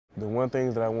The one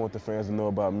thing that I want the fans to know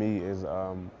about me is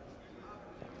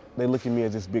they look at me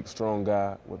as this big, strong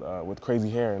guy with crazy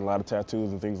hair and a lot of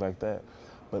tattoos and things like that.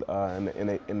 But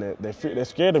they're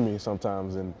scared of me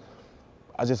sometimes, and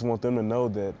I just want them to know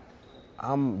that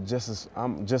I'm just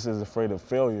as afraid of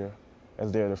failure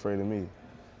as they're afraid of me.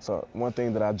 So one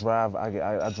thing that I drive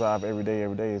every day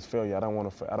is failure. I don't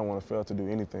want to fail to do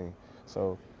anything.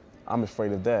 So I'm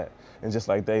afraid of that. And just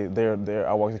like I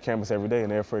walk the campus every day and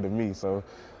they're afraid of me. So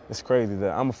it's crazy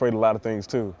that I'm afraid of a lot of things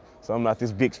too. So I'm not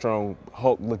this big, strong,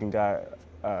 Hulk-looking guy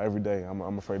every day.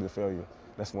 I'm afraid of failure.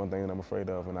 That's one thing that I'm afraid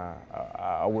of, and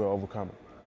I will overcome it.